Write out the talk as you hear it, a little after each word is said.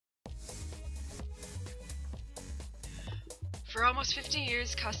For almost 50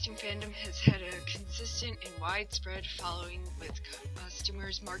 years, costume fandom has had a consistent and widespread following, with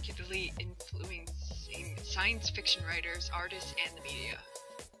costumers markedly influencing science fiction writers, artists, and the media.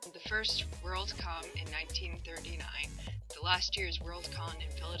 From the first Worldcon in 1939 to last year's Worldcon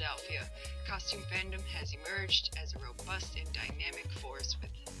in Philadelphia, costume fandom has emerged as a robust and dynamic force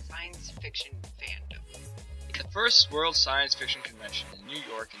with science fiction fandom. At the first World Science Fiction Convention in New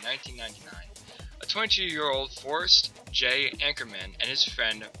York in 1999, a 22-year-old Forrest J. Ankerman and his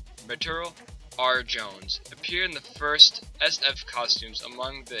friend Myrtle R. Jones appeared in the first SF costumes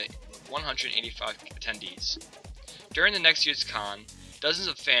among the 185 attendees. During the next year's con, dozens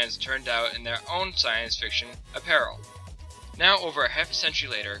of fans turned out in their own science fiction apparel. Now, over a half a century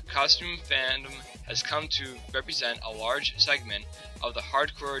later, costume fandom has come to represent a large segment of the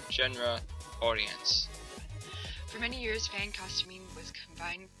hardcore genre audience. For many years, fan costuming was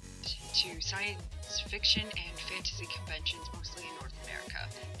confined to science fiction and fantasy conventions, mostly in North America.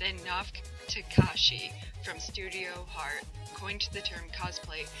 Then Nav Takashi from Studio Heart coined the term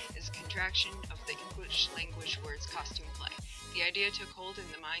cosplay as a contraction of the English language words costume play. The idea took hold in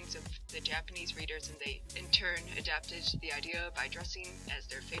the minds of the Japanese readers, and they, in turn, adapted the idea by dressing as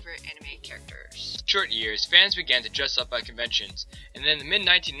their favorite anime characters. In short years, fans began to dress up at conventions, and then in the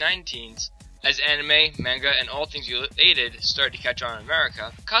mid-1990s, as anime, manga, and all things related started to catch on in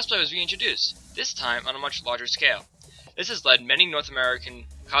America, cosplay was reintroduced, this time on a much larger scale. This has led many North American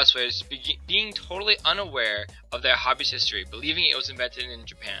cosplayers to being totally unaware of their hobby's history, believing it was invented in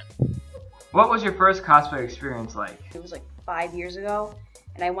Japan. What was your first cosplay experience like? It was like 5 years ago,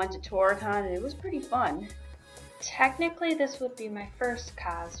 and I went to Toricon, and it was pretty fun. Technically, this would be my first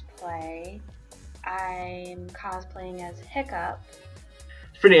cosplay. I'm cosplaying as Hiccup.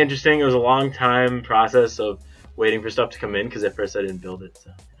 It's pretty interesting. It was a long time process of waiting for stuff to come in because at first I didn't build it. So.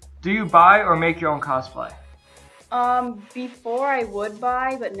 Do you buy or make your own cosplay? Before I would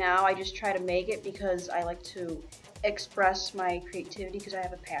buy, but now I just try to make it because I like to express my creativity because I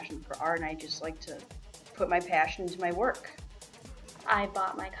have a passion for art and I just like to put my passion into my work. I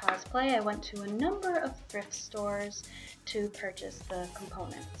bought my cosplay. I went to a number of thrift stores to purchase the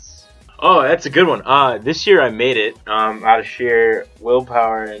components. Oh, that's a good one. This year I made it out of sheer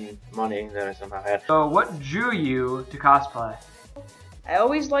willpower and money that I somehow had. So what drew you to cosplay? I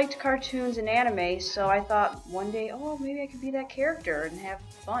always liked cartoons and anime, so I thought one day, oh, maybe I could be that character and have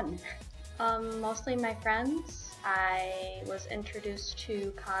fun. Mostly my friends. I was introduced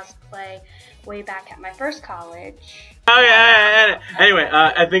to cosplay way back at my first college. Oh yeah. Anyway,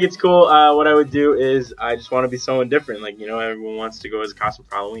 I think it's cool. What I would do is I just want to be someone different. Like, you know, everyone wants to go as a costume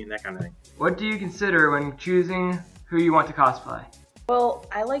for Halloween, that kind of thing. What do you consider when choosing who you want to cosplay? Well,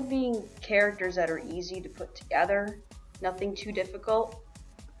 I like being characters that are easy to put together, nothing too difficult,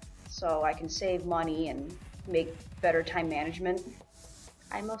 so I can save money and make better time management.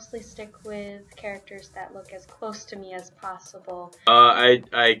 I mostly stick with characters that look as close to me as possible.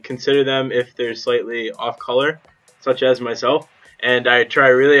 I consider them if they're slightly off color, such as myself, and I try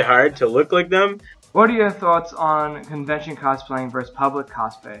really hard to look like them. What are your thoughts on convention cosplaying versus public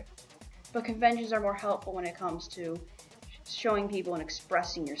cosplay? But conventions are more helpful when it comes to showing people and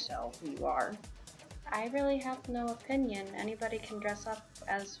expressing yourself, who you are. I really have no opinion. Anybody can dress up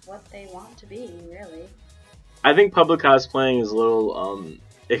as what they want to be, really. I think public cosplaying is a little,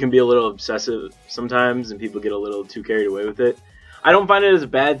 it can be a little obsessive sometimes, and people get a little too carried away with it. I don't find it as a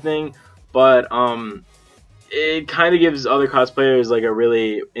bad thing, but it kind of gives other cosplayers like a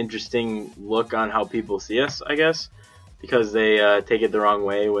really interesting look on how people see us, I guess, because they take it the wrong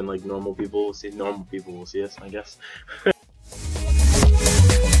way when like normal people will see us, I guess.